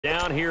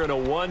Down here in a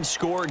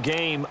one-score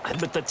game,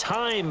 but the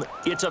time,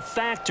 it's a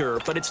factor,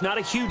 but it's not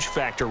a huge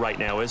factor right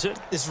now, is it?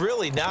 It's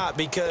really not,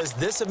 because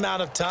this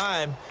amount of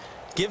time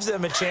gives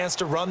them a chance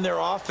to run their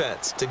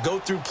offense, to go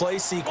through play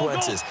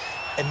sequences.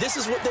 And this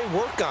is what they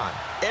work on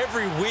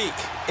every week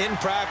in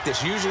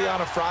practice, usually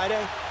on a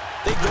Friday.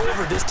 They go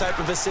over this type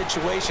of a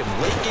situation,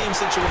 late-game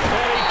situation.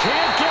 And he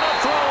can't get a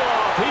throw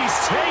off. He's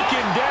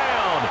taken down.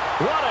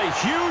 What a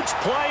huge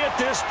play at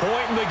this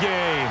point in the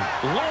game.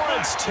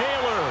 Lawrence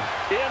Taylor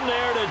in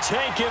there to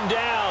take him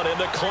down, and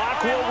the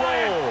clock will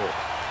roll.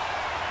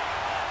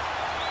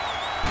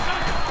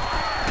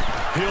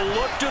 He'll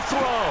look to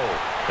throw.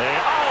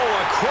 And,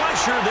 a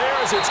crusher there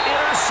as it's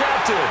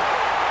intercepted.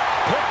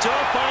 Picked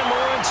up by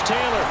Lawrence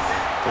Taylor.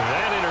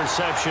 That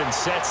interception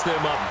sets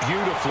them up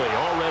beautifully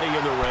already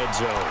in the red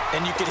zone.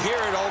 And you can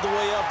hear it all the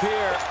way up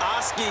here.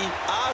 Oski